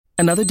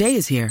Another day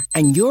is here,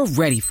 and you're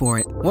ready for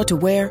it. What to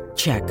wear?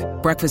 Check.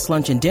 Breakfast,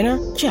 lunch, and dinner?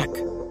 Check.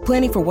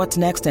 Planning for what's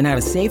next and how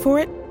to save for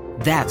it?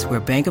 That's where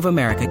Bank of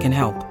America can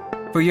help.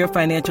 For your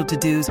financial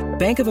to-dos,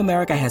 Bank of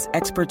America has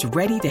experts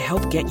ready to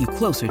help get you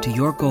closer to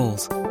your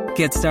goals.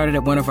 Get started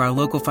at one of our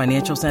local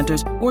financial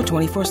centers or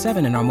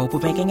 24/7 in our mobile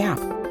banking app.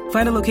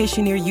 Find a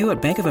location near you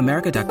at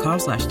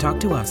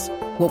bankofamerica.com/talktous.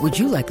 What would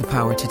you like the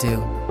power to do?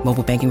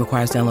 Mobile banking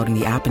requires downloading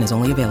the app and is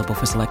only available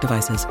for select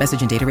devices.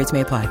 Message and data rates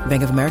may apply.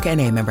 Bank of America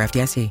N.A., member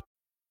FDIC.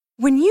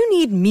 When you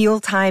need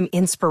mealtime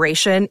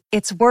inspiration,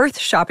 it's worth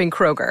shopping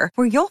Kroger,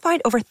 where you'll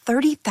find over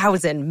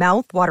 30,000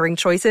 mouth-watering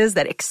choices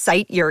that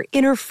excite your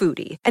inner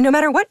foodie. And no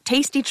matter what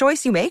tasty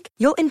choice you make,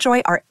 you'll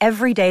enjoy our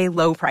everyday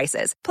low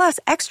prices, plus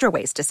extra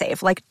ways to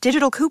save, like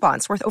digital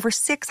coupons worth over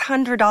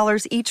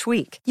 $600 each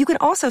week. You can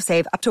also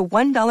save up to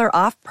 $1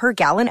 off per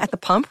gallon at the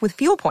pump with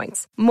fuel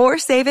points. More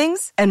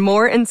savings and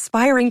more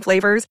inspiring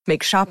flavors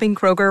make shopping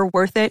Kroger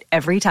worth it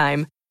every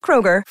time.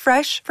 Kroger,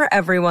 fresh for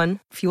everyone.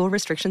 Fuel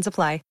restrictions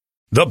apply.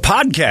 The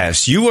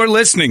podcast you are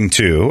listening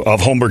to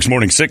of Holmberg's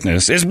Morning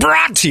Sickness is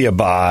brought to you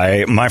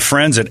by my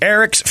friends at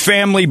Eric's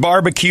Family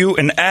Barbecue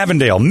in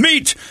Avondale.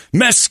 Meet,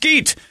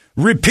 mesquite,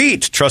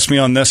 repeat. Trust me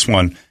on this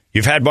one.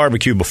 You've had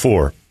barbecue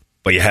before,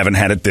 but you haven't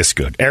had it this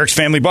good. Eric's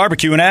Family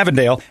Barbecue in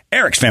Avondale,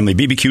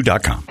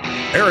 ericsfamilybbq.com.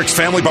 Eric's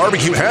Family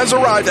Barbecue has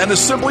arrived and is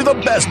simply the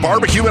best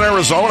barbecue in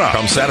Arizona.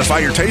 Come satisfy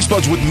your taste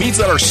buds with meats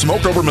that are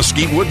smoked over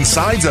mesquite wood and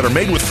sides that are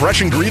made with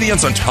fresh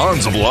ingredients and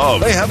tons of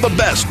love. They have the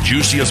best,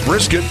 juiciest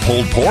brisket,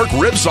 pulled pork,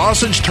 rib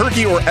sausage,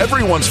 turkey, or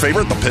everyone's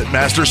favorite, the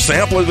Pitmaster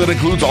sampler that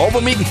includes all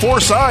the meat and 4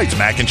 sides,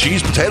 mac and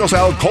cheese, potato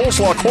salad,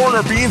 coleslaw, corn,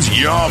 or beans,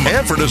 yum.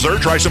 And for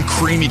dessert, try some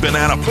creamy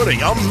banana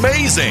pudding,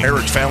 amazing.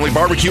 Eric's Family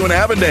Barbecue in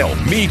Avondale.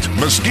 Meat,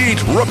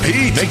 mesquite,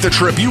 repeat. Make the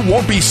trip, you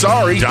won't be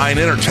sorry. Dine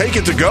in or take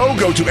it to go.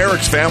 Go to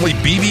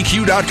ericsfamilybbq.com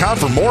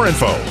for more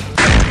info.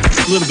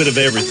 A little bit of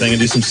everything. I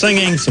do some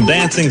singing, some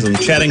dancing, some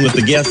chatting with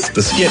the guests,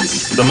 the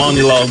skits, the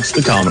monologues,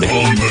 the comedy.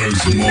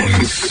 Holmberg's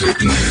Morning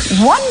Sickness.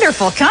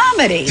 Wonderful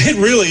comedy. It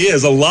really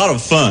is a lot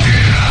of fun.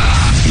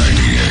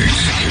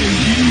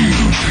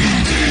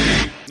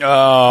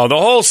 Oh, the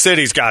whole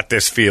city's got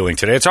this feeling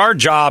today. It's our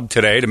job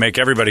today to make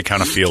everybody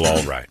kind of feel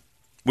all right.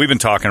 We've been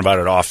talking about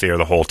it off the air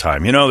the whole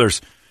time. You know,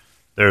 there's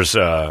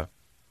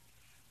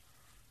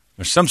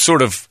some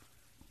sort of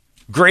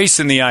grace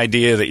in the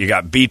idea that you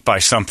got beat by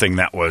something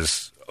that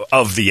was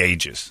of the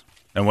ages.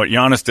 And what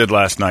Giannis did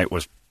last night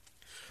was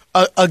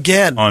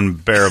again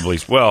unbearably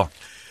well.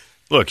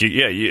 Look,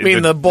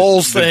 the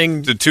Bulls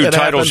thing. The 2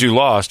 titles happened. You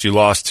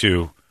lost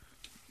to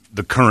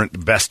the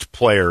current best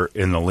player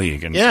in the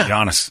league, and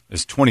Giannis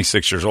is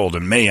 26 years old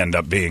and may end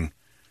up being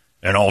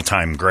an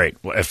all-time great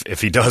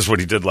if he does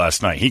what he did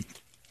last night.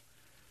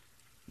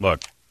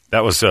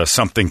 That was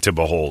something to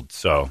behold.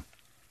 So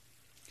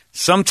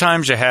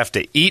sometimes you have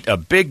to eat a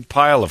big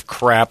pile of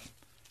crap,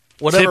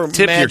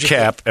 tip your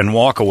cap, and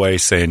walk away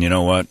saying, you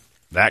know what,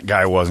 that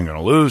guy wasn't going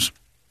to lose.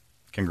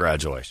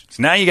 Congratulations.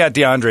 Now you got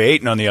DeAndre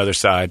Ayton on the other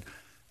side,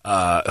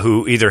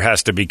 who either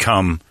has to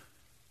become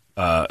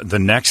the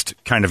next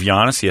kind of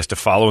Giannis. He has to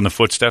follow in the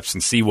footsteps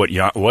and see what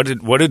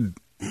did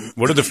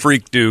the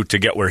freak do to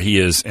get where he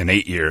is in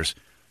 8 years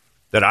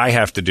that I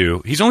have to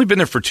do. He's only been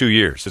there for 2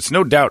 years. It's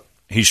no doubt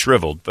he's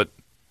shriveled, but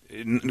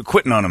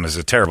quitting on him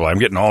is terrible. I'm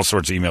getting all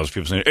sorts of emails.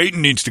 People saying,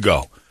 Ayton needs to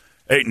go.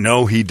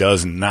 No, he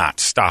does not.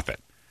 Stop it.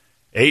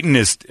 Ayton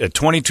is a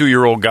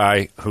 22-year-old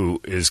guy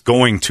who is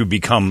going to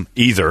become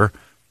either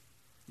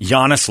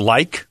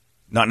Giannis-like,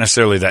 not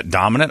necessarily that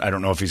dominant. I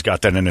don't know if he's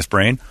got that in his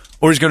brain,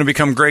 or he's going to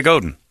become Greg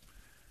Oden.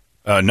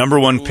 Number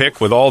 1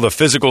 pick with all the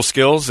physical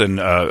skills and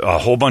a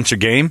whole bunch of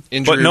game,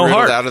 injury but no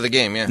heart. Out of the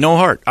game, yeah. No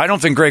heart. I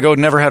don't think Greg Oden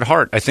never had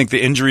heart. I think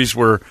the injuries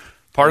were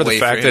part of the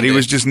fact that he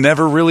was just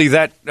never really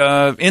that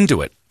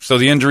into it. So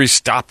the injuries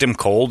stopped him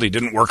cold. He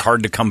didn't work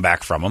hard to come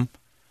back from them.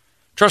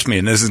 Trust me,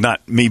 and this is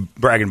not me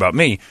bragging about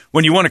me.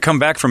 When you want to come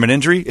back from an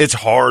injury, it's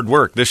hard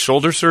work. This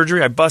shoulder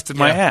surgery, I busted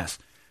my ass.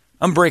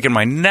 I'm breaking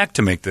my neck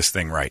to make this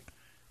thing right.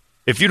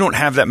 If you don't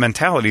have that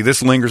mentality,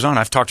 this lingers on.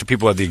 I've talked to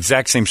people who had the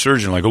exact same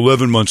surgery, like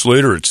 11 months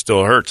later, it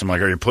still hurts. I'm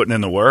like, are you putting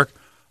in the work?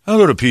 I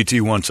go to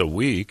PT once a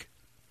week.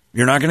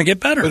 You're not going to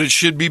get better. But it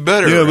should be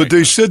better. Yeah, but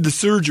they said the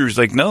surgery is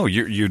like, no,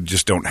 you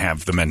just don't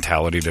have the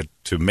mentality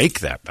to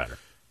make that better.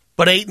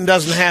 But Ayton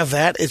doesn't have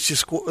that. It's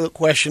just the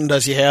question,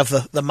 does he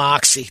have the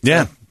moxie?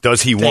 Yeah.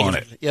 Does he want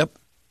it? Yep.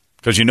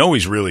 Because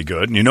he's really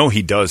good, and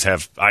he does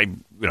have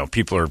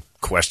people are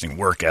questioning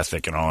work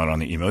ethic and all that on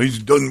the email. He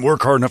doesn't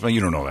work hard enough. You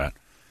don't know that.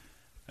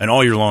 And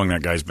all year long,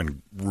 that guy's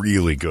been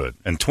really good.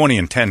 And 20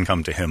 and 10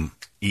 come to him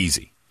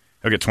easy.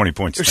 He'll get 20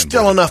 points. There's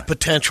still enough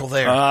potential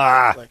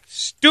there.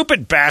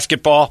 Stupid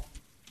basketball.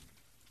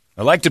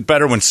 I liked it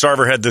better when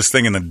Sarver had this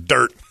thing in the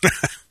dirt.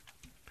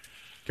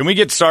 Can we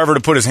get Sarver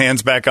to put his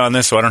hands back on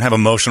this so I don't have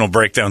emotional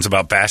breakdowns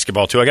about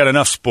basketball, too? I got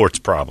enough sports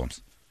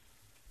problems.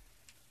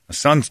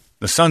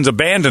 The Suns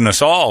abandoned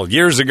us all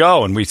years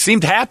ago, and we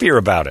seemed happier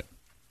about it.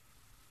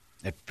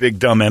 That big,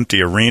 dumb,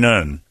 empty arena,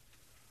 and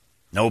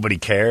nobody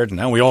cared.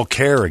 Now we all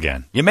care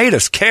again. You made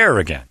us care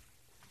again.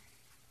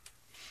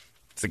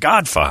 It's the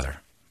Godfather.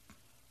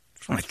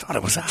 I thought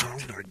it was out.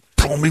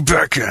 Pull me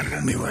back in.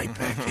 Pull me right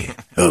back in.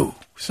 Oh,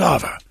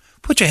 Sava,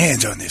 put your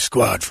hands on this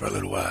squad for a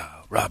little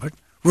while, Robert.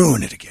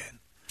 Ruin it again.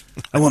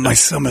 I want my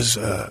summer's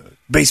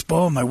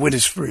baseball, my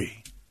winter's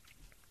free.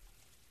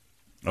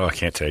 Oh, I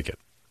can't take it.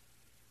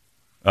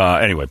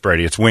 Anyway,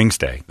 Brady, it's Wings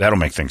Day. That'll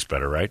make things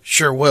better, right?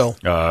 Sure will.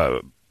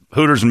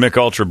 Hooters and Mick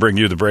Ultra bring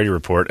you the Brady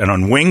Report. And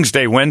on Wings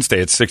Day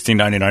Wednesday, it's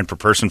 $16.99 per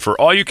person for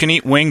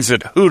all-you-can-eat wings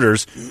at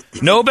Hooters.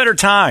 No better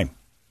time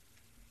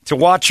to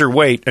watch your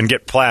weight and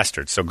get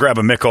plastered. So grab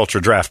a Mick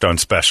Ultra Draft on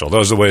special.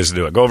 Those are the ways to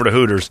do it. Go over to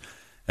Hooters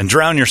and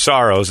drown your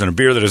sorrows in a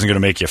beer that isn't going to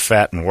make you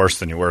fat and worse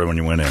than you were when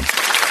you went in.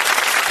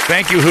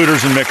 Thank you,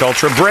 Hooters and Mick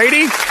Ultra.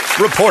 Brady,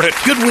 report it.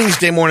 Good Wings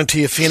Day morning to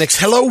you, Phoenix.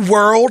 Hello,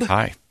 world.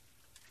 Hi.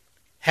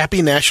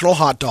 Happy National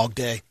Hot Dog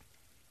Day.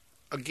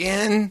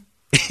 Again?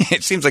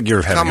 It seems like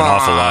you're having an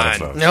awful lot of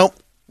those. Nope.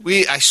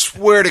 I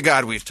swear to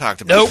God we've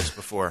talked about this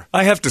before.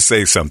 I have to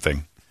say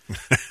something.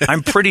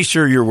 I'm pretty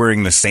sure you're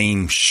wearing the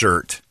same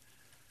shirt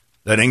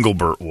that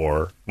Engelbert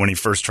wore when he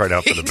first tried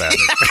out for the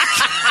Badgers.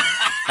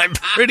 I'm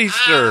pretty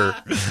sure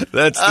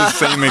that's the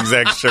same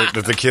exact shirt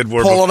that the kid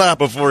wore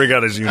before he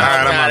got his uniform.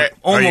 All right,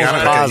 Almost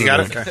positive. You got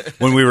it? Okay.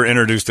 When we were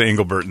introduced to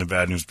Engelbert and the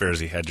Bad News Bears,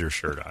 he had your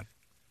shirt on.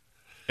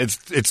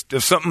 It's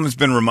if something's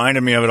been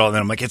reminding me of it all,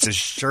 then I'm like, it's his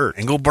shirt.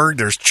 Engelberg,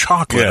 there's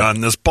chocolate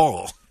on this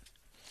ball.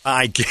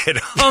 I get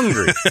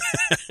hungry.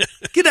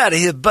 Get out of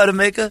here,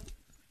 Buttermaker.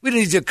 We don't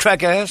need your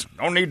crack ass.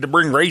 Don't need to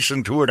bring race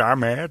into it,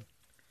 I'm mad.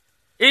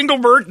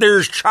 Engelbert,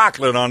 there's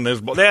chocolate on this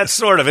ball. That's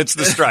sort of, it's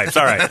the stripes.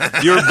 All right.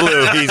 You're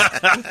blue. He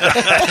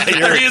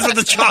is with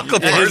the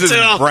chocolate part. His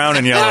is brown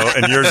and yellow,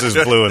 and yours is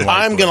blue and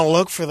white. I'm going to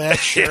look for that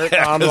shirt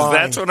online.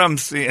 That's what I'm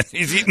seeing.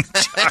 He's eating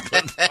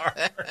chocolate bar.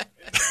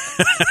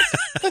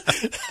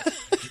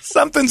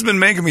 Something's been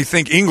making me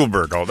think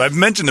Engelbert. I've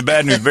mentioned the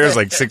Bad News Bears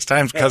like 6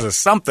 times because of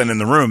something in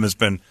the room has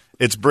been,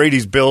 it's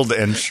Brady's build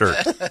and shirt.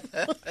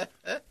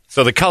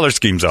 So the color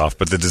scheme's off,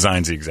 but the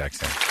design's the exact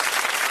same.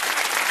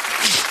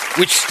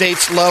 Which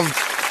states love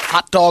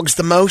hot dogs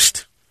the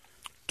most?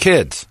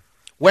 Kids.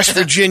 West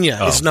Virginia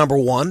is number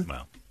 1.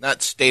 Well,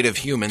 not state of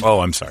human. Oh,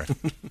 I'm sorry.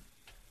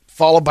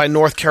 Followed by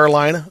North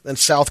Carolina, then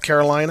South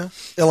Carolina,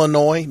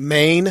 Illinois,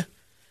 Maine,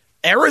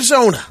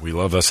 Arizona. We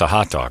love us a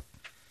hot dog.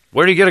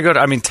 Where do you get to go to?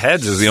 I mean,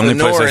 Ted's is the only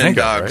place I think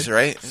dogs, of,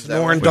 right?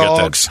 Sonoran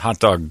dogs. Hot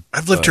dog.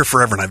 I've lived here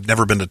forever, and I've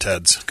never been to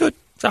Ted's. Good.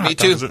 Me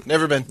too.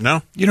 Never been.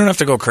 No? You don't have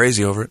to go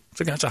crazy over it.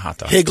 It's a hot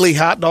dog. Higley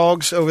hot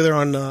dogs over there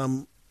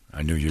on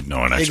I knew you'd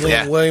know an extra. Higley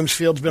and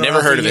Williamsfield's been Never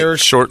around heard for of it. years.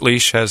 Short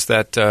Leash has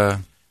that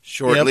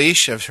Short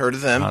Leash, I've heard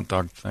of them. hot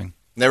dog thing.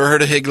 Never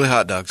heard of Higley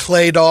hot dogs.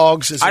 Clay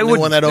Dogs is the new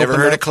one that Never opened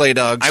heard up. of Clay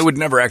Dogs. I would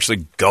never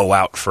actually go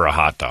out for a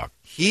hot dog.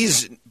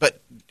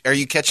 But are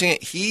you catching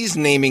it? He's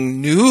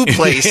naming new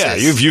places. Yeah,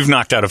 you've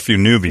knocked out a few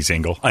newbies,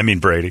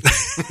 Brady.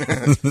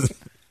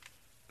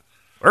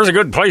 Where's a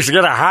good place to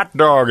get a hot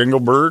dog,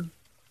 Engelbert?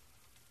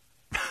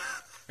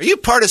 Are you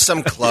part of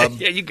some club?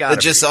 Yeah, you got it.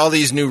 Just all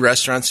these new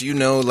restaurants,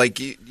 like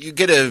you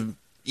get a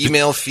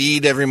email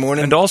feed every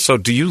morning. And also,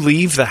 do you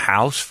leave the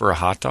house for a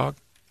hot dog?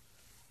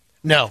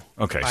 No.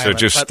 Okay, I so haven't.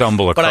 just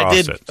stumble across But I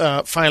it.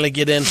 did finally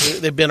get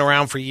into. They've been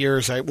around for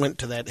years. I went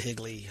to that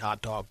Higley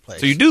hot dog place.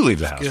 So you do leave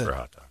the house good. for a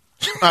hot dog?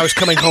 I was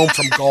coming home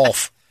from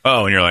golf.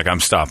 Oh, and you're like, I'm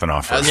stopping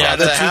off for a Yeah, hot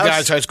the dog. 2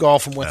 guys I was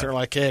golfing with are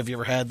like, hey, have you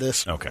ever had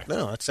this? Okay.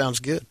 No, that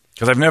sounds good.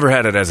 Because I've never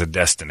had it as a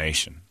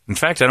destination. In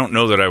fact, I don't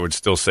know that I would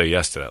still say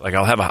yes to that. Like,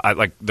 I'll have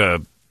like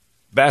the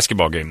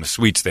basketball game, the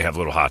suites, they have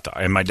little hot dog.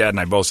 And my dad and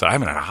I both said, I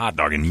haven't had a hot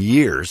dog in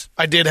years.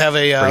 I did have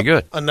Pretty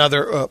good.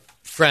 another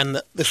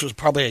friend, this was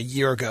probably a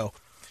year ago.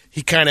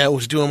 He kind of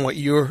was doing what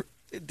you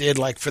did,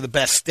 like for the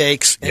best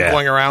steaks and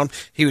going around.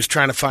 He was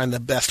trying to find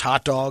the best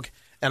hot dog,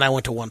 and I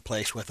went to one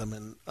place with him,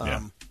 and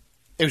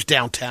it was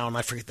downtown.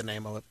 I forget the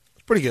name of it.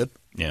 It's pretty good.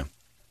 Yeah.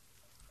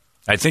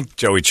 I think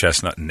Joey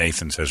Chestnut and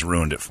Nathan's has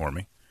ruined it for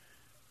me.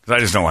 Because I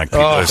just don't like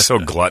people. They're so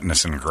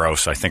gluttonous and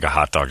gross. I think a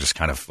hot dog just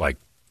kind of like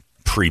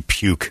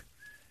pre-puke.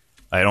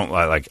 I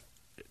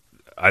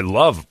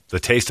love the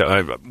taste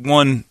of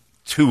 1,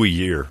 2 a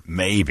year,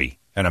 maybe.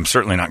 And I'm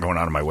certainly not going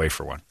out of my way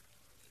for one.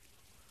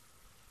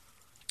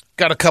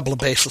 Got a couple of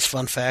baseless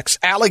fun facts.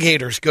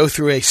 Alligators go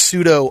through a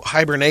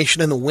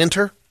pseudo-hibernation in the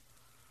winter,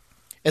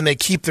 and they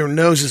keep their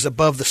noses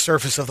above the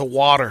surface of the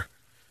water.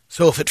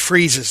 So if it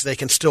freezes, they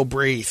can still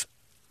breathe.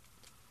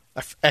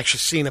 I've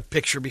actually seen a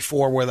picture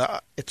before where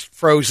it's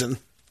frozen,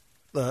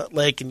 the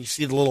lake, and you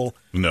see the little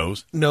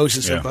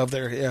noses above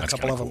there. Yeah, that's a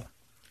couple of them. cool.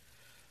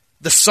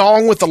 The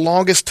song with the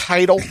longest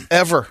title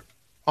ever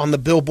on the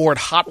Billboard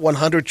Hot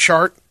 100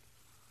 chart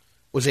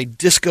was a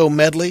disco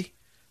medley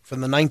from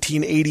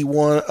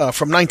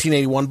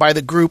 1981 by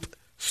the group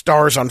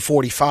Stars on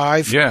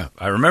 45. Yeah,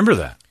 I remember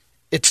that.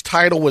 Its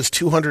title was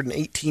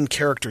 218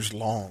 characters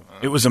long.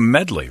 It was a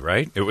medley,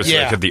 right? It was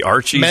like the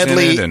Archies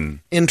medley, in it. And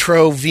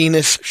intro,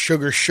 Venus,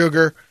 Sugar,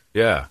 Sugar.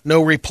 Yeah.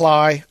 No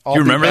Reply. I'll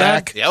You Be remember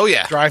Back, that? Oh,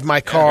 yeah. Drive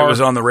My Car. It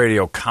was on the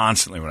radio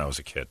constantly when I was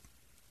a kid.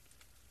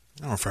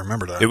 I don't know if I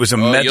remember that. It was a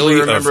you'll medley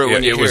remember of it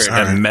when you it hear was it.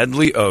 a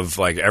medley of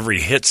like every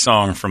hit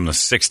song from the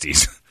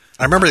 60s.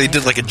 I remember they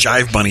did like a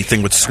Jive Bunny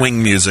thing with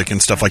swing music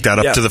and stuff like that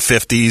up to the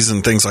 50s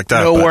and things like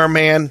that. Nowhere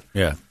Man.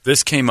 Yeah,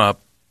 this came up.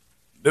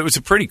 It was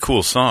a pretty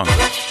cool song.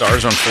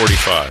 Stars on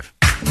 45.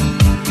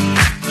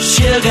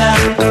 Sugar.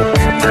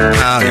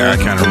 Oh, yeah, I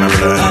kind of remember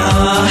that.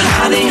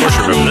 Of course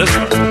you remember this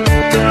one.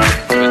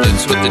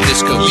 It's with the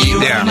disco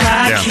beat. Yeah.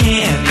 My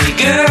candy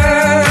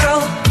girl,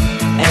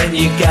 and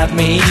you got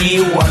me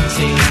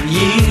wanting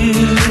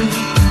you.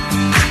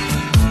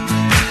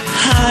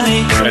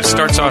 Honey. It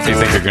starts off, you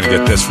think you're going to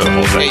get this for the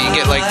whole thing. Yeah, you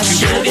get like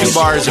two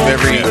bars of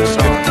every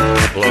song.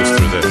 Blows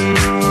through this.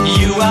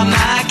 You are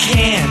my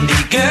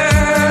candy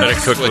girl. Let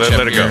it cook,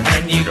 let it go.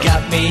 And you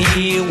got me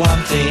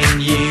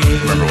wanting you.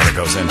 Remember when it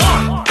goes in.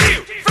 1,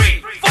 2,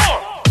 3,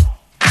 4.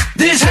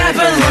 This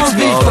happened once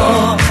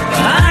before.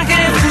 I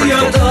came through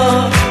your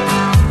door.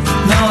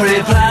 No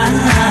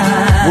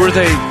reply. Were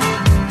they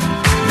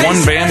one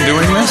band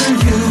doing this?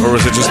 Or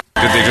was it just,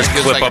 did they just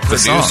clip up the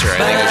song?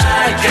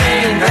 I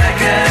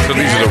think So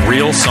these are the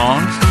real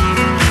songs?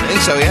 I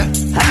think so, yeah.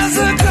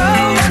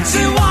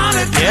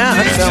 Yeah,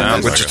 that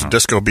sounds With just a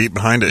disco beat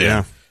behind it,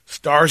 yeah.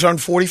 Stars on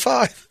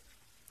 45.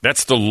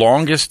 That's the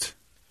longest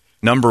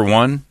number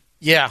one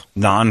Yeah.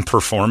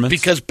 non-performance?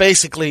 Because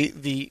basically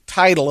the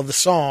title of the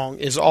song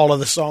is all of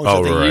the songs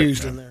that they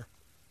used in there.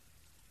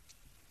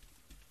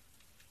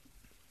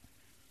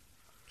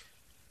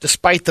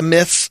 Despite the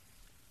myths,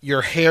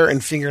 your hair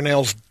and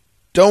fingernails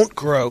don't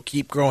grow,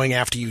 keep growing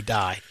after you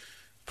die.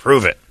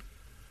 Prove it.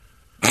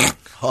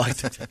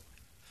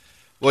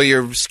 Well,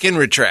 your skin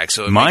retracts,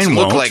 so it Mine makes it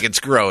look won't, like it's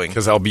growing.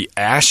 Because I'll be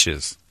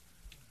ashes.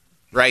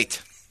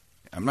 Right.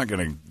 I'm not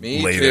going to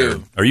Me lay too. there.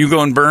 Are you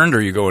going burned or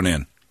are you going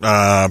in?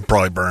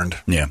 Probably burned.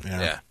 Yeah.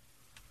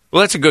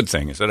 Well, that's a good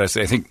thing. Is that I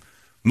think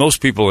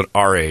most people at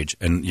our age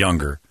and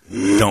younger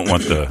don't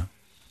want the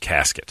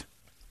casket.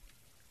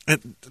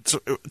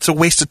 It's a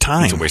waste of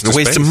time. It's a waste, of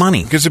space.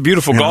 money. Because a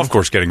beautiful golf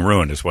course getting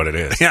ruined is what it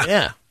is.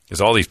 Yeah.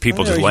 Because all these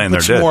people just You laying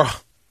put there dead. some more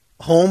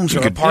homes You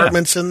or could-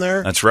 apartments in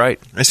there. That's right.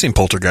 I seen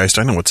Poltergeist.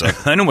 I know what's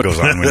up. I know what goes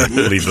on when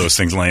you leave those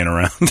things laying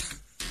around.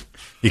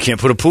 You can't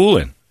put a pool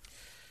in.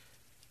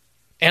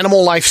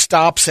 Animal life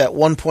stops at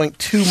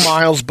 1.2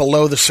 miles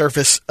below the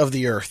surface of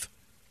the earth.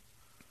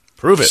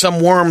 Prove it. Some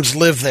worms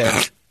live there,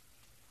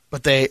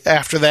 but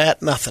after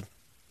that, nothing.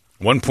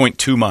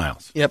 1.2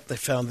 miles. Yep, they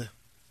found the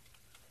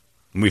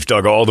We've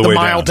dug all the way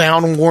mile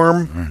down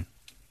worm.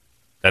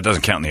 That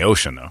doesn't count in the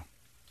ocean, though.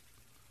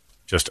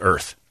 Just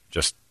earth.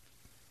 Just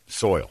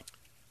soil.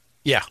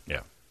 Yeah.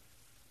 Yeah.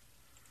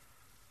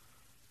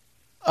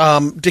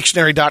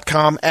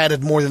 Dictionary.com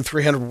added more than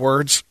 300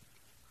 words.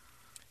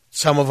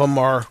 Some of them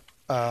are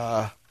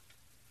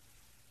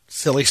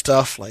silly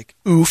stuff like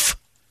oof.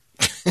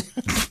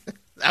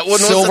 That one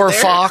Silver wasn't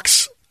there.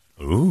 fox.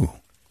 Ooh.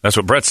 That's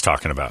what Brett's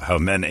talking about, how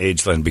men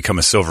age and become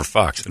a silver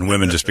fox, and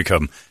women just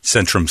become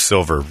Centrum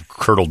Silver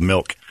curdled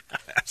milk.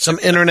 Some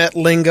internet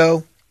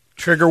lingo.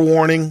 Trigger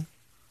warning,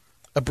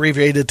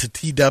 abbreviated to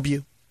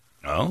TW.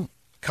 Oh.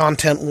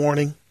 Content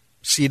warning,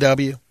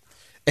 CW.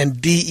 And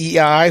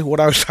DEI, what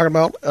I was talking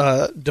about,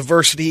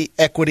 diversity,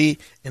 equity,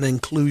 and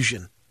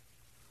inclusion.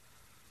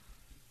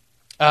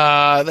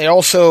 They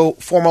also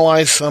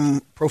formalized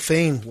some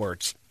profane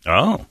words.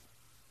 Oh.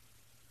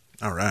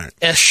 All right.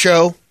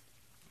 S-show.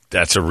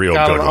 That's a real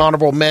Got good an one.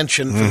 honorable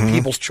mention for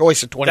People's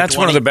Choice of 2020. That's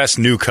one of the best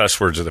new cuss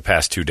words of the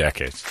past 2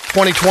 decades.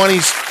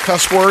 2020's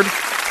cuss word,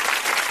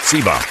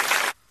 C-bomb.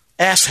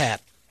 asshat.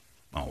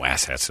 Oh,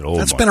 asshat's an old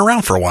That's one. been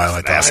around for a while,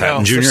 I thought. Asshat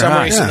in For junior some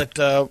high. reason,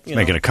 Yeah.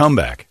 Making a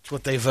comeback. it's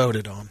what they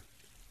voted on.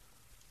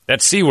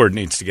 That C word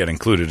needs to get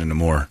included into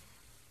more,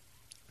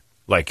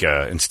 like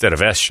instead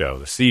of S show,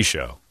 the C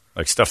show,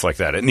 like stuff like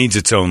that. It needs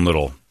its own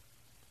little.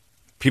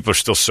 People are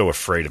still so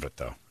afraid of it,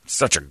 though. It's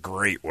such a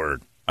great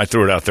word. I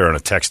threw it out there on a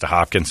text to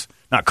Hopkins,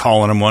 not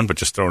calling him one, but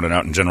just throwing it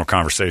out in general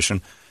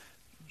conversation.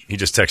 He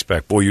just texts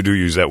back, "Boy, you do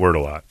use that word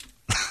a lot."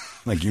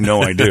 Like,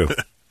 I do.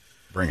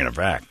 Bringing it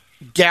back.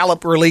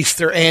 Gallup released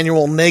their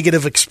annual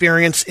Negative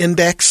Experience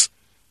Index,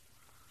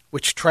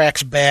 which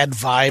tracks bad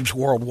vibes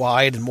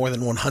worldwide in more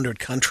than 100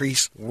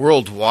 countries.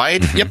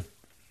 Worldwide? Mm-hmm. Yep.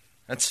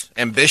 That's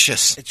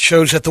ambitious. It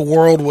shows that the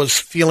world was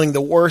feeling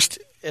the worst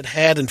it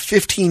had in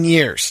 15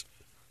 years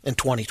in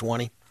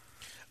 2020.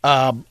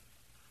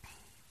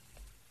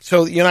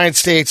 So the United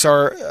States,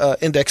 our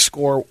index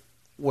score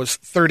was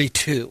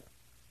 32,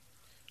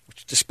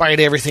 which despite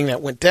everything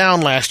that went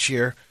down last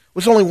year,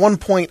 was only 1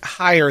 point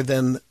higher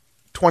than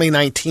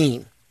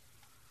 2019.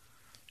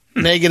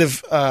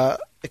 Negative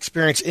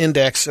experience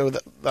index, so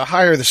the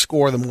higher the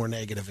score, the more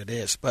negative it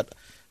is. But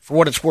for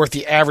what it's worth,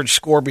 the average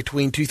score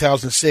between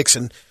 2006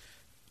 and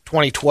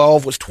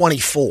 2012 was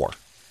 24.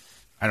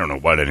 I don't know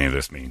what any of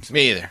this means.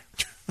 Me either.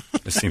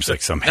 This seems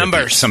like some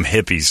Numbers.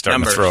 hippies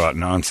starting Numbers. to throw out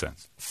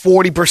nonsense.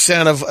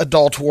 40% of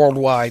adults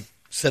worldwide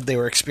said they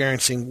were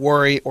experiencing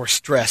worry or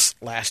stress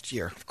last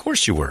year. Of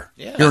course you were.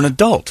 Yeah. You're an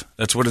adult.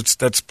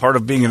 That's part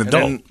of being an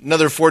adult. And then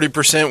another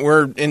 40%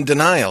 were in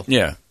denial.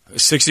 Yeah.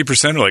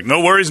 60% are like,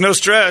 no worries, no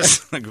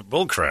stress. Like,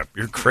 bullcrap.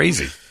 You're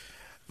crazy.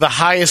 The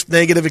highest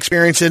negative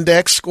experience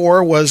index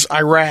score was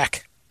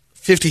Iraq,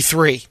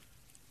 53.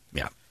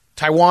 Yeah.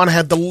 Taiwan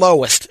had the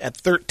lowest at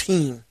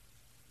 13.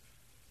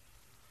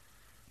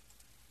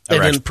 They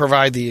didn't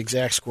provide the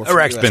exact score.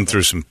 Iraq's been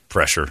through some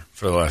pressure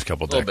for the last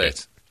couple of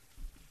decades.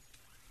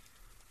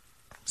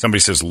 Somebody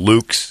says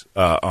Luke's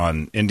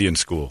on Indian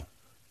School.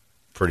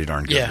 Pretty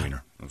darn good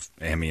wiener.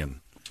 Amy and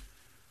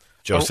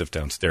Joseph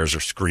downstairs are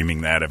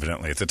screaming that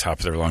evidently at the top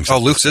of their lungs. Oh,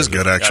 Luke's is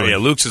good, actually. Yeah,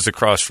 Luke's is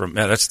across from.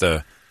 Yeah,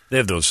 they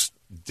have those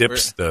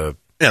dips. The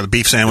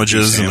beef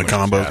sandwiches and the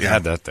combo. Yeah, I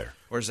had that there.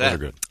 Where's that?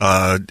 Those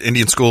are good.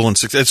 Indian School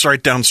it's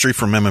right down the street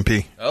from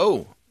M&P.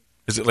 Oh.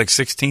 Is it like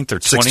 16th or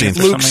 20th?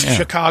 Luke's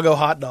Chicago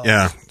hot dog.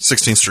 Yeah,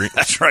 16th Street.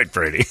 That's right,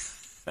 Brady.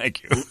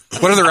 Thank you.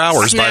 What are their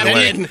hours, by the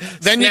way?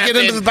 Then you get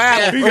into the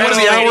battle. Yeah. What are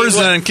the hours?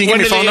 And can you give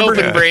me a phone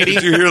number? Brady?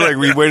 Did you hear like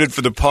we waited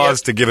for the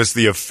pause to give us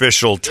the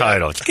official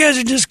title? You guys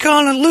are just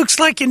calling it Luke's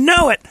like you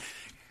know it.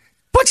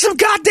 Put some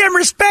goddamn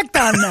respect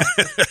on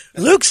that.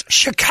 Luke's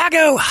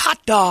Chicago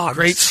hot dog.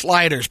 Great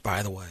sliders,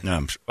 by the way.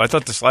 No, I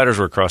thought the sliders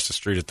were across the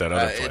street at that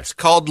other place. It's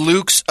called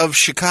Luke's of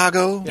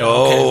Chicago.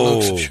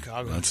 Luke's of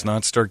Chicago. Let's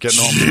not start getting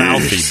all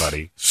mouthy,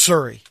 buddy.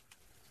 Surrey.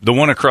 The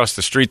one across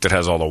the street that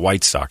has all the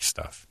White Sox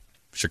stuff.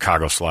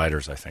 Chicago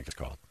Sliders, I think it's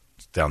called.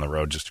 It's down the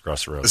road, just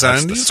across the road. Is that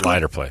That's Indian the School?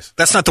 slider place.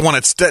 That's not the one.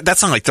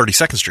 That's on like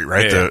 32nd Street,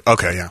 right? Yeah.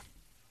 Okay, yeah.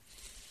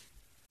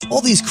 All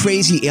these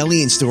crazy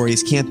alien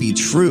stories can't be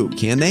true,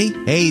 can they?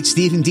 Hey, it's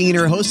Stephen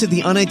Diener, host of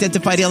the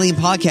Unidentified Alien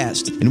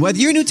Podcast. And whether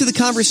you're new to the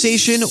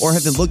conversation or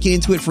have been looking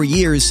into it for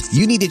years,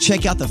 you need to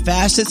check out the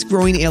fastest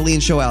growing alien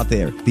show out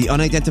there, the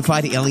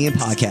Unidentified Alien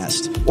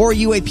Podcast, or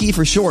UAP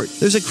for short.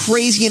 There's a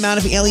crazy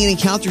amount of alien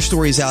encounter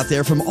stories out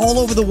there from all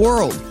over the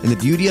world. And the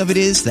beauty of it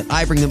is that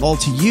I bring them all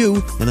to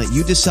you and let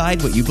you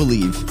decide what you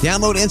believe.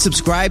 Download and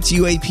subscribe to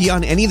UAP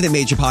on any of the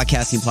major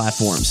podcasting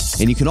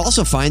platforms. And you can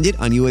also find it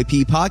on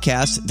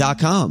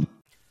UAPpodcast.com.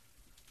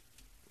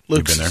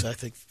 Luke's is, I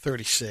think,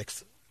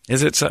 36th.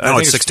 Is it? No,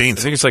 it's 16th.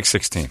 I think it's like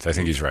 16th. I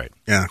think he's right.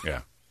 Yeah.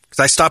 Yeah. Because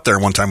I stopped there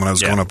one time when I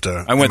was going up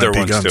to I went there MIP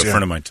once, Guns, too. A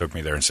friend of mine took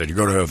me there and said, you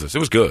go to this. It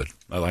was good.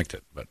 I liked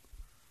it. But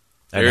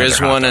there is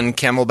one in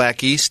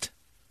Camelback East?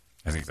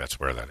 I think that's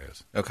where that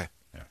is. Okay.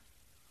 Yeah.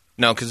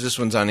 No, because this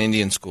one's on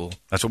Indian School.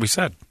 That's what we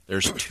said.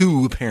 There's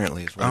two,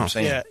 apparently, is what I'm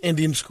saying. Yeah,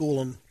 Indian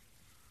School. And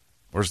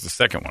where's the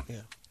second one?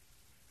 Yeah.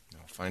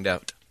 I'll find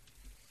out.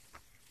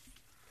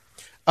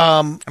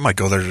 I might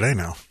go there today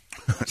now.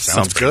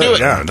 Sounds good. Do it.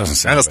 Yeah, it doesn't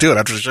sound let's bad. do it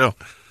after the show.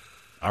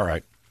 All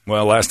right.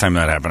 Well, last time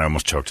that happened, I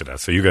almost choked to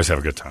death. So you guys have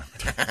a good time.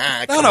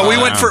 No, we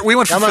went for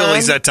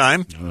Phillies that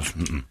time.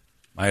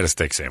 I had a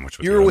steak sandwich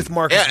with you were with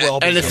Marcus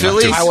Welby. And the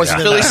Phillies,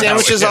 Philly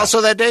sandwiches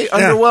also that day?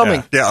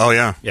 Underwhelming. Yeah. Oh,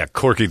 yeah. Yeah,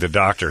 Corky the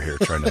doctor here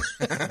trying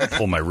to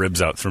pull my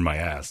ribs out through my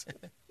ass.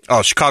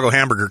 Oh, Chicago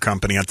Hamburger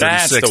Company on 36th.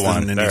 That's the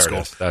one. In There Indian it School.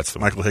 is. That's the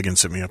one. Michael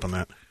Higgins hit me up on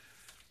that.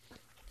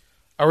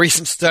 A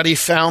recent study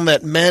found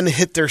that men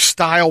hit their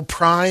style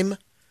prime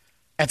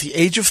at the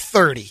age of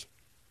 30.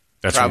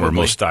 That's when we're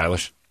most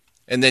stylish.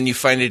 And then you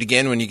find it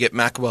again when you get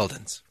Mac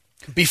Weldons.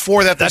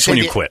 Before that, that's when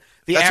you quit.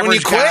 That's when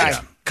you quit?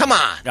 Guy, Come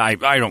on.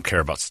 I don't care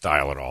about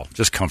style at all.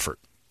 Just comfort.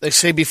 They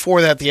say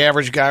before that, the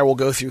average guy will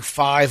go through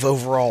 5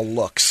 overall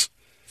looks,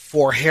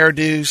 4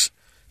 hairdos,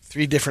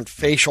 3 different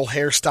facial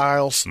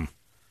hairstyles.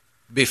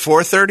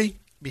 Before 30?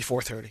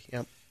 Before 30,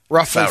 yep.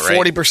 Roughly About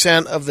right.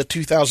 40% of the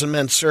 2,000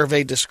 men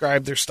surveyed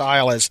described their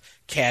style as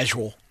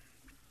casual.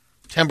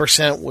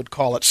 10% would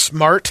call it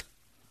smart.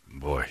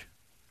 Boy.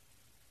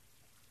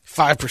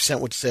 5%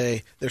 would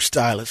say their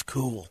style is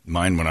cool.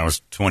 Mine, when I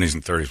was 20s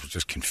and 30s, was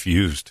just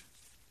confused.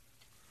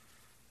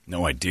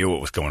 No idea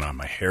what was going on.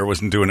 My hair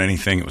wasn't doing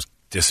anything. It was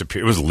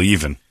disappearing. It was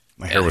leaving.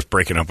 My hair was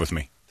breaking up with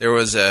me. There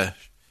was a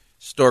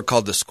store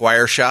called the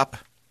Squire Shop.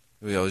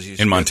 We always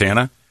used in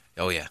Montana?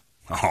 Oh, yeah.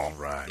 All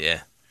right. Yeah.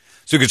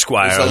 So you could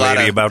squire a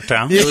lady about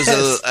town? It was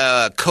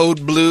a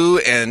code blue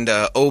and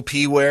OP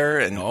wear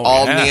and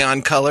all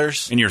neon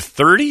colors. In your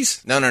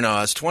 30s? No.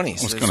 I was 20s.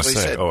 I was going to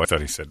say, I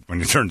thought he said when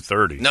you turned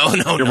 30. No.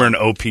 You're wearing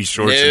OP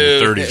shorts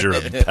in your 30s. You're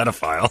a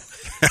pedophile.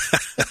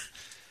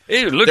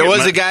 Hey, there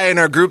was a guy in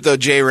our group, though,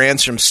 Jay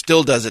Ransom,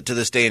 still does it to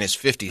this day in his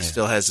 50s,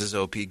 still has his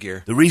OP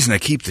gear. The reason I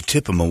keep the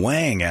tip of my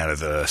wang out of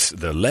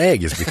the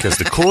leg is because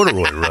the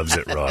corduroy rubs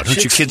it raw.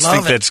 Don't you kids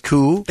think that's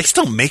cool? They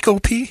still make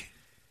OP?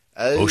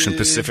 Ocean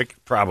Pacific?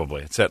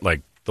 Probably. It's at,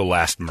 like, the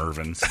last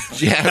Mervin's.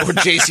 Yeah, or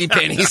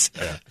JCPenney's.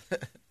 Yeah.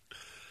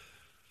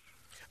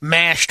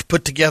 MASH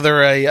put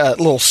together a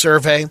little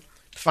survey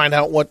to find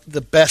out what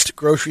the best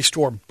grocery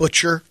store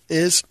butcher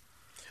is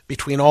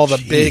between all the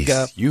big...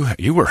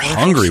 you were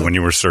hungry when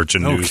you were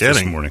searching news this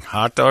kidding. morning.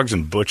 Hot dogs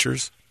and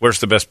butchers. Where's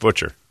the best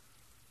butcher?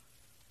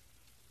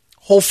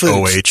 Whole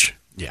Foods. OH.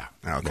 Yeah.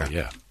 Okay. Well,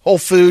 yeah. Whole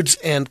Foods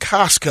and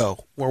Costco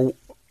were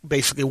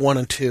basically 1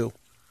 and 2.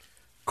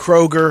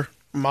 Kroger,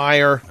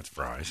 Meijer, that's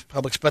Fry's,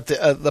 Publix, but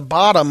the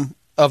bottom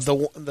of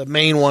the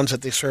main ones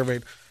that they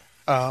surveyed,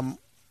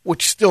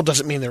 which still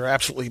doesn't mean they're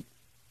absolutely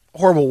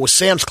horrible, was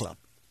Sam's Club.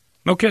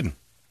 No kidding.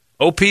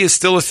 OP is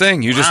still a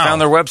thing. You just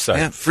found their website.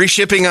 Yeah, free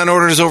shipping on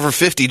orders over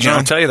 50, John.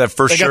 I'll tell you that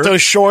first They shirt. got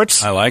those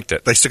shorts. I liked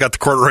it. They still got the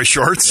corduroy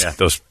shorts? Yeah,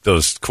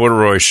 those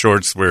corduroy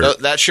shorts were...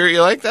 That shirt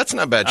you like? That's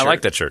not a bad shirt. I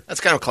like that shirt.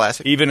 That's kind of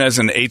classic. Even as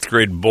an 8th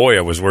grade boy,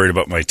 I was worried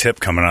about my tip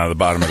coming out of the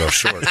bottom of those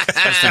shorts.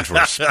 Those things were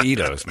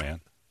Speedos,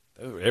 man.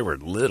 They were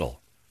little.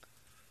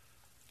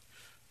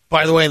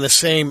 By the way, in the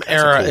same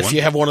era, cool if one.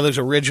 you have one of those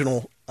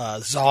original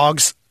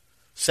Zogs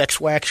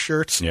sex wax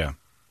shirts, Yeah.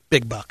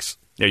 big bucks.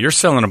 Yeah, you're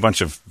selling a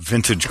bunch of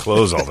vintage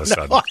clothes all of a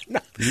sudden. No.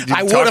 You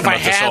I would talked if I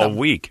about this had all them.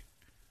 week.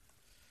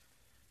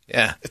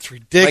 Yeah. It's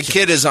ridiculous. My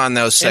kid is on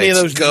those sites. Any of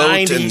those Goat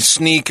 90s. and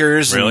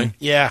Sneakers. Really? And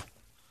Yeah.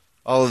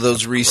 all of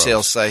those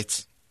resale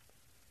sites.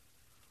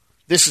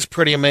 This is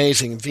pretty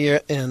amazing.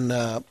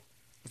 In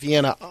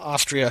Vienna,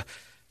 Austria,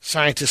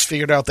 scientists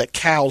figured out that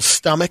cows'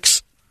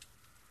 stomachs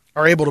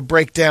are able to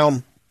break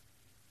down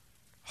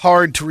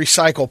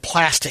hard-to-recycle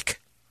plastic.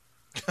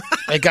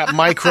 They got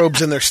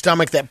microbes in their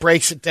stomach that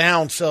breaks it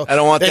down, so I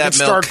don't want they that can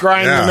start milk.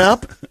 grinding Yeah.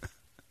 up,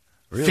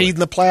 feeding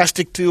the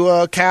plastic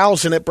to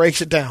cows, and it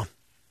breaks it down.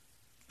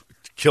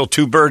 Kill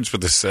 2 birds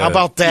with this How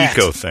about that?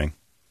 eco thing.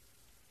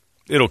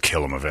 It'll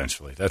kill them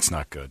eventually. That's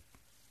not good.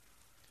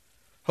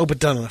 Hope it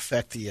doesn't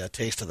affect the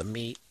taste of the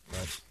meat.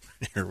 But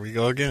Here we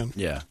go again.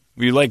 Yeah.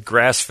 You like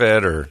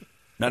grass-fed or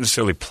not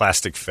necessarily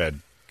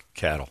plastic-fed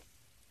cattle?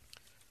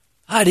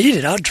 I'd eat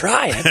it. I'd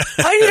try it.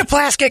 I'd eat a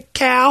plastic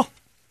cow.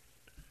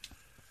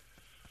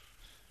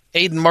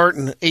 Aiden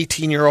Martin,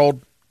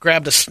 18-year-old,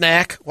 grabbed a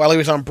snack while he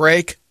was on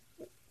break,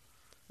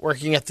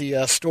 working at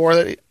the store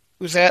that he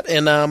was at,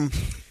 and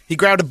he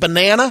grabbed a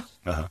banana,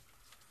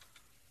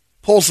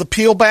 pulls the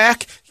peel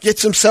back,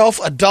 gets himself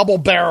a double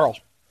barrel.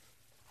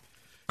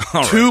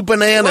 All 2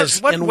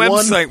 bananas What in one.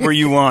 website were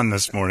you on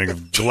this morning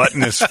of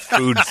gluttonous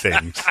food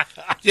things?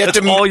 That's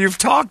all you've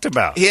talked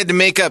about. He had to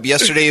make up.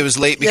 Yesterday he was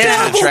late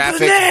because of the traffic.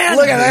 Banana.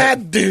 Look at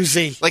that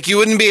doozy. Like you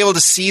wouldn't be able to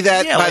see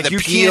that by like the you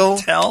peel.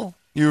 can't tell.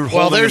 You're Well,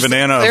 holding there's a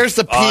banana. there's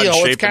the of odd peel.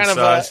 shape It's kind and of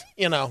a, size.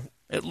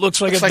 it looks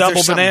like looks a like double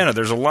there's something- banana.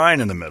 There's a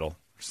line in the middle.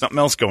 Something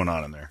else going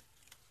on in there.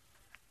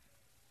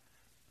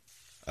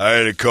 I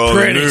had to call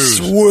Pretty the news.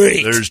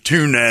 sweet. There's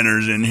 2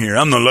 nanners in here.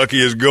 I'm the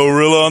luckiest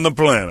gorilla on the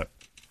planet.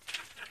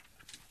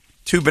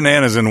 2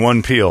 bananas in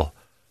 1 peel.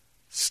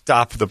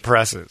 Stop the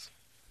presses.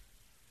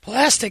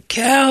 Plastic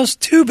cows,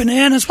 2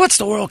 bananas. What's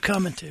the world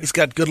coming to? He's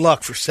got good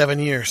luck for 7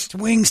 years. It's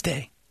Wings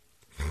Day.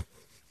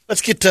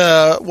 Let's get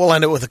we'll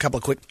end it with a couple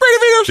of quick Brady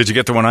videos. Did you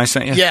get the one I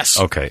sent you? Yes.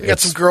 Okay. We got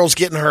some girls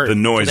getting hurt. The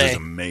noise today. is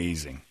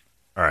amazing.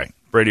 All right.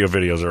 Radio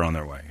videos are on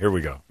their way. Here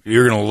we go.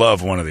 You're going to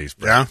love one of these.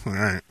 Brad. Yeah? All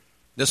right.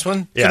 This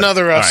one? It's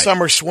another All right.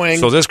 summer swing.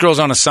 So this girl's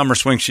on a summer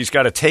swing. She's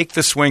got to take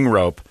the swing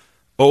rope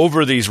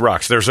over these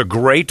rocks. There's a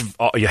great...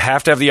 You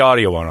have to have the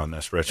audio on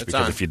this, Rich,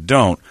 because if you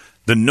don't,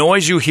 the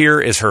noise you hear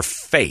is her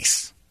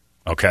face.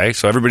 Okay?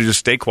 So everybody just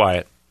stay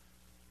quiet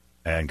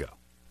and go.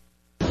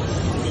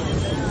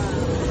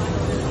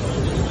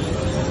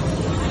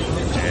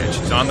 And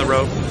she's on the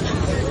rope.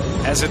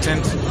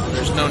 Hesitant.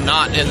 There's no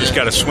knot in Just it.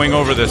 got to swing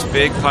over this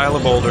big pile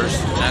of boulders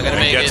Not gonna and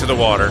make get it. to the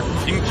water.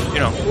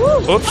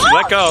 Oops,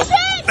 let go. Oops,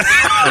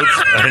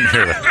 I didn't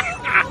hear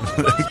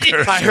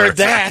that. I heard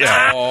that.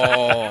 Yeah.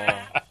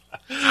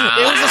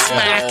 It was a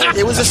smack.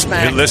 It was a Hey,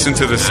 smack. listen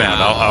to the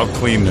sound. I'll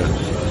clean the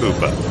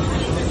poop up.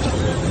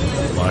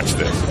 Watch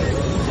this.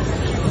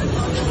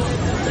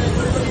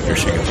 Here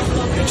she goes.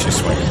 And she's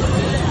swinging.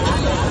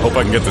 Hope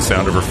I can get the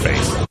sound of her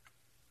face.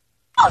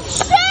 Oh,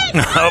 shit!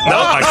 No,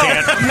 I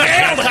can't.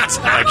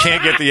 I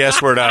can't get the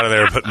S word out of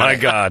there, but my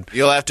God.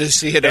 You'll have to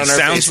see it on our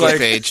sounds Facebook like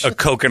page. a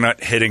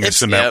coconut hitting a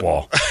cement Yep.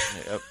 wall.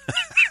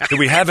 Do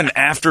we have an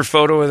after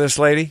photo of this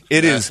lady?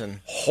 It is Nothing.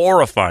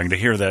 horrifying to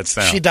hear that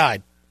sound. She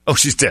died. Oh,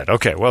 she's dead.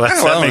 Okay, well,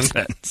 that makes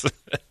sense.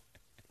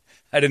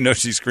 I didn't know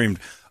she screamed,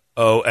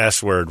 oh,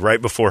 S word,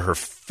 right before her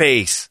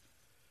face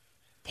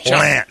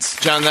plants.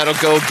 John, that'll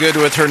go good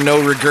with her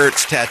no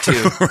regrets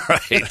tattoo.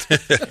 Right.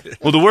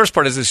 Well, the worst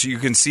part is this. You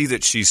can see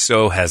that she's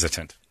so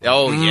hesitant.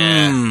 Oh,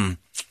 yeah.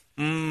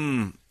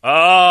 Oh,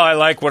 I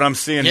like what I'm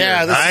seeing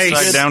Yeah, here. this is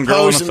Upside good. down girl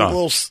in a posing, thong.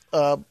 little,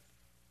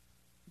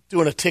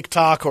 doing a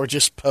TikTok or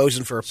just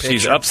posing for a picture.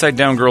 She's upside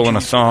down girl in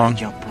a thong.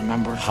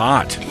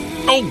 Hot.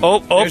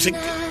 Oh.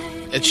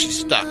 And she's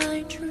stuck.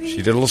 She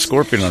did a little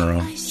scorpion on her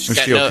own. Is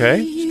Got she no-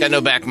 okay? She's got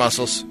no back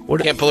muscles.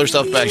 Can't pull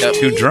herself back up.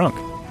 She's too drunk.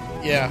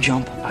 Yeah.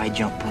 I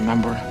jump,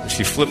 remember?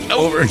 She flipped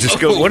over and just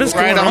go, what is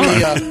right going on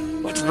on? the,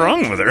 What's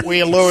wrong with her?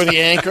 we lower the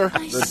anchor.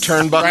 The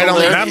turnbuckle Right on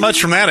there. Not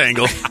much from that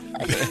angle.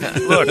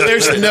 Look,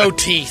 There's no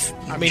teeth.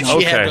 I mean,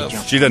 she had okay.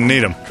 to She doesn't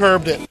need them.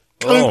 curbed it.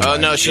 Oh, Oh,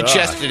 no, she God.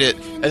 chested it.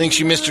 I think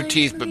she missed her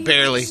teeth, but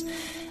barely.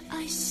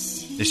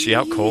 Is she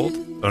out cold?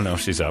 Oh, no,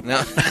 she's up.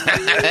 No.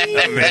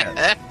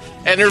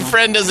 And her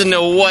friend doesn't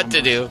know what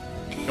to do.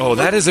 Oh,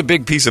 that is a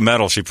big piece of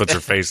metal she puts her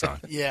face on.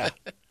 Yeah.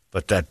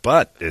 But that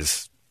butt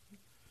is...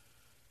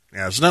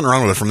 Yeah, there's nothing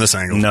wrong with it from this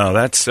angle. No,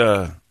 that's...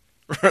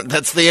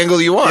 That's the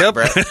angle you want,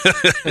 Brett.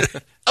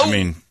 I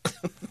mean...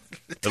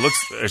 It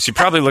looks. She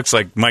probably looks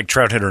like Mike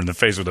Trout hit her in the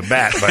face with a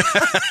bat, but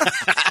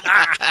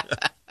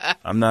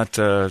I'm not.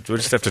 We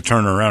just have to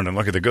turn her around and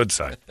look at the good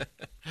side.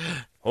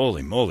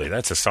 Holy moly,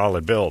 that's a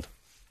solid build.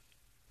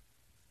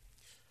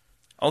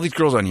 All these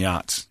girls on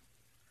yachts.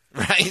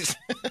 Right.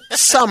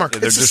 Summer.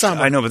 It's the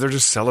summer. I know, but they're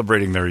just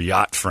celebrating their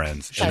yacht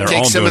friends. And they're Take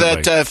all some of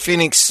doing that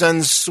Phoenix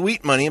Suns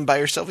sweet money and buy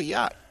yourself a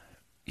yacht.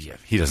 Yeah,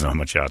 he doesn't know how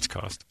much yachts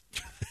cost.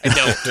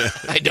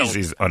 I don't.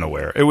 He's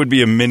unaware. It would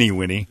be a mini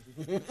Winnie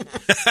with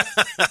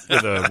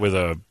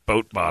a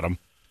boat bottom.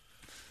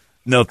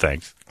 No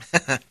thanks.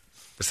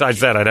 Besides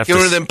that, I'd have Get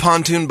one of them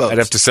pontoon boats. I'd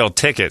have to sell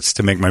tickets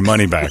to make my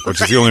money back,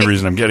 which is the only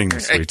reason I'm getting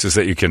these suites, is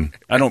that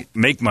I don't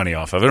make money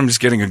off of it. I'm just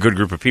getting a good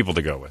group of people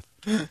to go with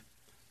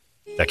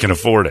that can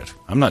afford it.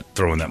 I'm not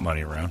throwing that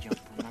money around.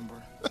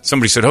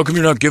 Somebody said, how come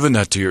you're not giving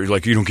that to you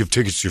don't give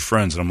tickets to your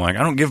friends? And I'm like,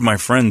 I don't give my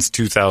friends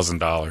 $2,000,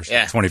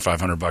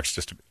 $2,500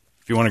 just to,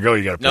 if you want to go,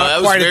 you got to pay. No, that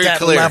was quite very at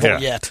that clear.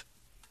 level yet.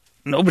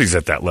 Nobody's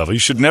at that level. You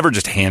should never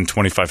just hand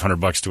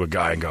 $2,500 to a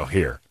guy and go,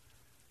 here.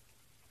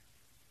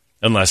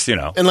 Unless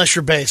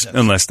you're basic.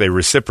 Unless they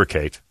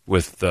reciprocate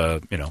with,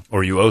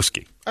 or you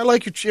Oski. I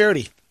like your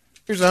charity.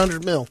 Here's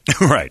 $100 million.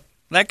 Right.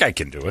 That guy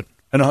can do it.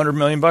 And $100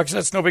 million,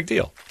 that's no big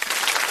deal.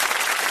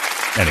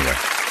 Anyway.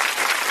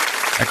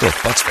 That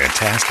girl's butt's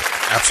fantastic.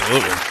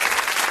 Absolutely.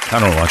 I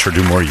don't watch her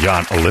do more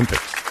yacht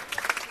Olympics.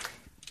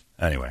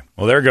 Anyway.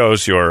 Well, there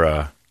goes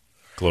your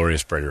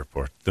glorious Brady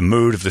Report. The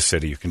mood of the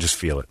city. You can just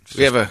feel it.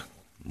 We have a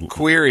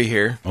query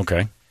here.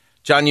 Okay.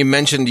 John, you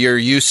mentioned your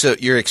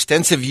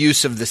extensive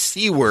use of the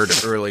C word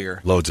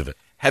earlier. Loads of it.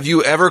 Have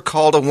you ever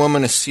called a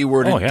woman a C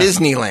word at yeah.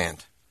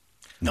 Disneyland?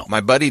 No.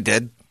 My buddy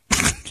did.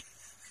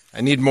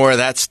 I need more of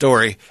that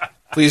story.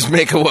 Please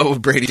make a What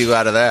Would Brady Do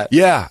out of that.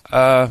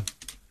 Yeah.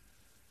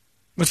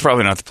 It's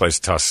probably not the place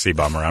to toss a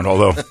C-bomb around,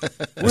 although...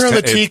 Where are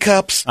the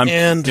teacups?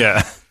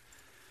 Yeah.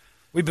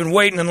 We've been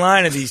waiting in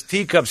line at these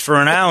teacups for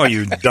an hour,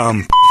 you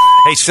dumb...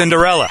 Hey,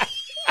 Cinderella.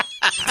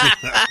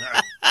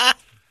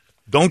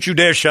 Don't you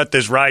dare shut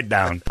this ride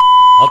down.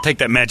 I'll take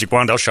that magic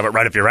wand. I'll shove it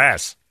right up your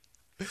ass.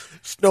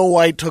 Snow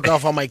White took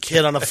off on my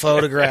kid on a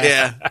photograph.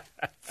 Yeah.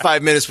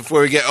 5 minutes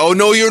before we get... Oh,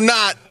 no, you're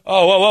not.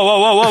 Oh,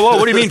 whoa.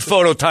 What do you mean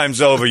photo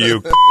time's over,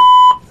 you?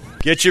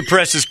 Get your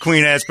precious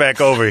queen ass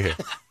back over here.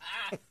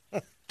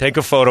 Take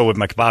a photo with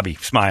my Bobby.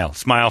 Smile.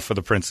 Smile for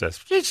the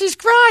princess. She's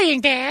crying,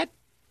 Dad.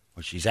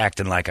 Well, she's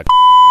acting like a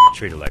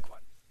treat her like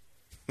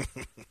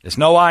one. There's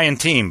no I in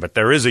team, but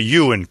there is a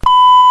you in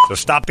so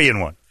stop being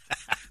one.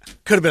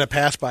 Could have been a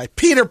pass by.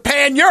 Peter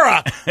Pan, you're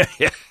up.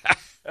 Yeah.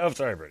 Oh, I'm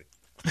sorry, Brady.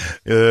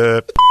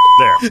 There.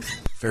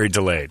 Very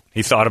delayed.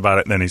 He thought about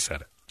it and then he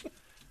said it.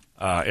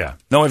 Yeah.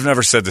 No, I've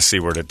never said the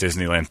C word at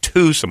Disneyland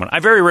to someone. I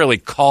very rarely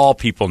call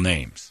people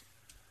names.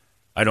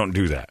 I don't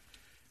do that.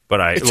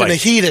 But it's in a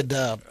heated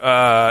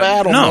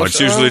battle. No, it's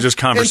usually just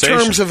conversation. In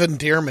terms of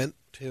endearment,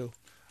 too.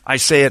 I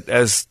say it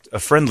as a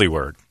friendly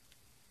word.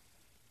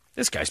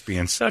 This guy's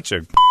being such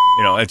a,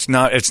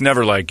 it's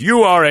never like,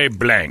 you are a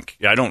blank.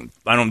 Yeah, I don't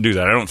do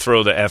that. I don't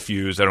throw the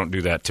FUs. I don't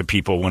do that to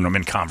people when I'm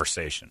in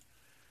conversation.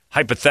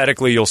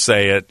 Hypothetically, you'll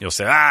say it. You'll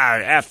say,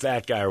 F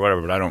that guy or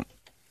whatever, but I don't.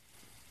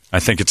 I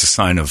think it's a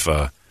sign of,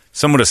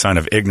 somewhat a sign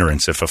of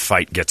ignorance if a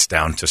fight gets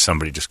down to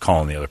somebody just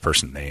calling the other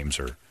person names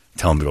or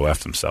telling them to go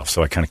F themselves.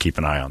 So I kind of keep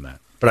an eye on that.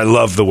 But I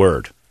love the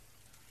word.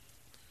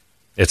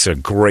 It's a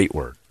great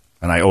word.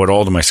 And I owe it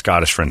all to my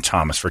Scottish friend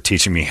Thomas for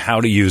teaching me how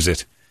to use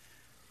it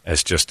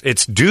as just,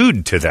 it's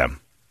dude to them.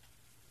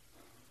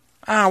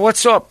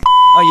 What's up?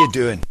 How you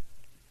doing?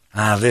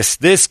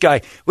 This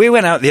guy. We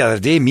went out the other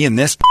day, me and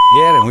this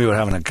and we were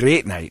having a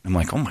great night. I'm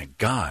like, oh my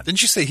God.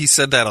 Didn't you say he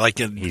said that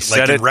he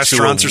said it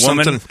restaurants to a or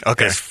woman something?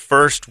 Okay. His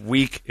first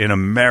week in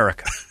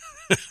America.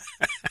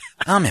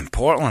 I'm in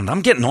Portland.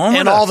 I'm getting on with it.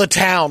 And all the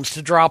towns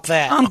to drop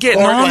that. I'm getting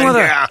Portland, on with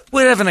her. yeah.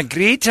 We're having a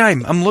great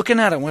time. I'm looking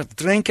at it. We're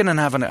drinking and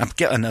I'm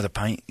getting another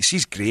pint.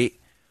 She's great.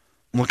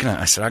 I'm looking at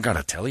it. I said, I got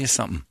to tell you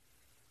something.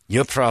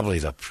 You're probably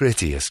the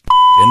prettiest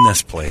in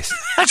this place.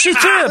 And she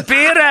threw a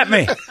beer at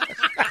me.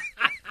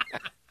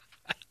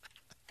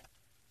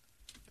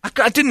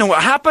 I didn't know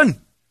what happened.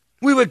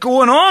 We were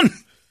going on.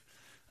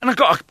 And I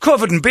got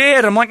covered in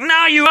beer. I'm like,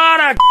 no, you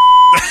are a...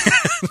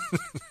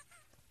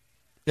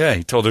 Yeah,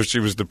 he told her she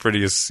was the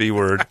prettiest C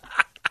word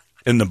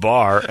in the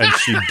bar, and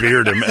she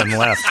beered him and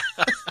left.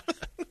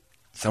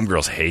 Some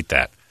girls hate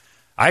that.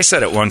 I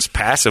said it once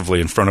passively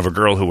in front of a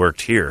girl who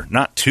worked here,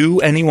 not to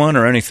anyone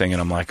or anything,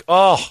 and I'm like,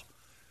 oh,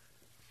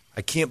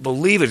 I can't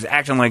believe it. It's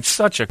acting like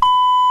such a...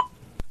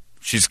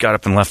 She just got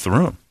up and left the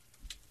room.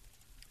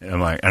 And I'm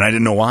like, and I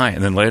didn't know why.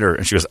 And then later,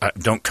 and she goes,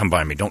 don't come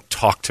by me. Don't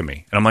talk to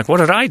me. And I'm like, what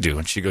did I do?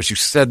 And she goes, you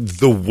said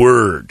the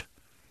word.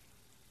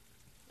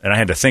 And I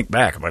had to think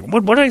back. I'm like,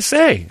 what did I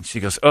say? And she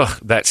goes, ugh,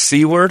 that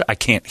C word, I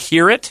can't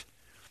hear it.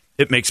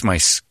 It makes my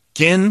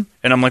skin.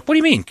 And I'm like, what do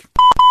you mean?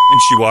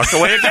 And she walked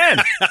away again.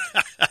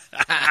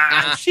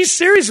 She's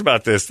serious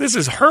about this. This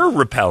is her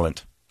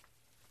repellent.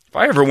 If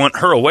I ever want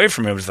her away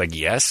from me, I was like,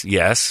 yes,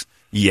 yes,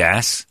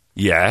 yes,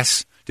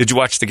 yes. Did you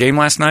watch the game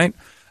last night?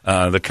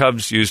 The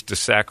Cubs used to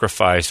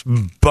sacrifice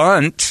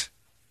bunt.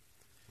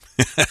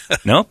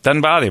 Nope,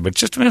 doesn't bother you. But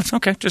just a minute.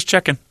 Okay, just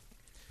checking.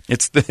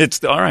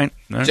 It's all right.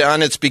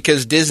 John, it's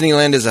because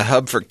Disneyland is a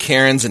hub for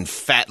Karens and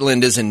fat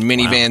Lindas and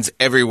minivans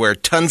everywhere.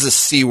 Tons of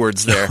C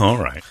words there. All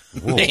right.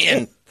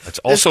 Man. That's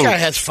also, this guy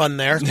has fun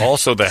there.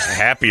 Also the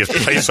happiest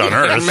place on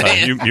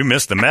earth. You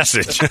missed the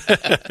message.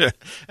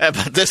 How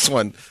about this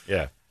one?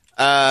 Yeah.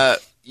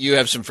 You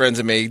have some friends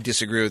that may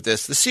disagree with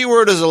this. The C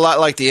word is a lot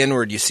like the N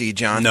word you see,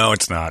 John. No,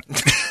 it's not. No,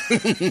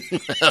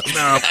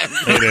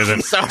 it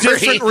isn't. Sorry.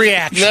 Different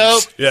reactions.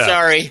 Nope. Yeah.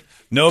 Sorry.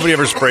 Nobody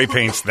ever spray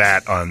paints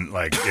that on,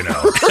 like the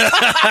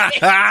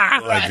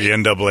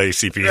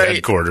NAACP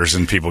headquarters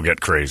and people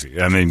get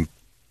crazy. I mean,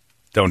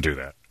 don't do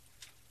that.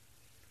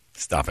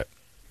 Stop it.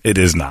 It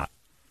is not.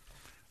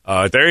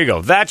 There you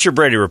go. That's your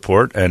Brady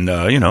Report. And,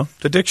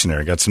 the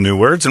dictionary got some new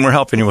words, and we're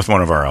helping you with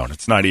one of our own.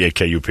 It's 98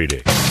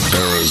 KUPD.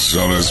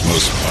 Arizona's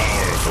most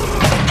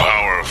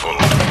powerful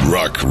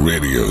rock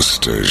radio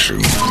station.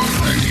 98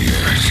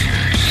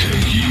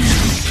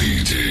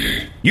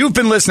 KUPD. You've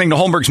been listening to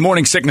Holmberg's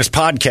Morning Sickness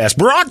Podcast,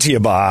 brought to you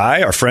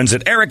by our friends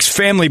at Eric's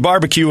Family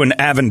Barbecue in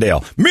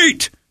Avondale.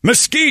 Meet,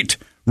 mesquite,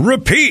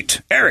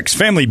 repeat.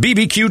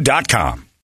 Eric'sFamilyBBQ.com.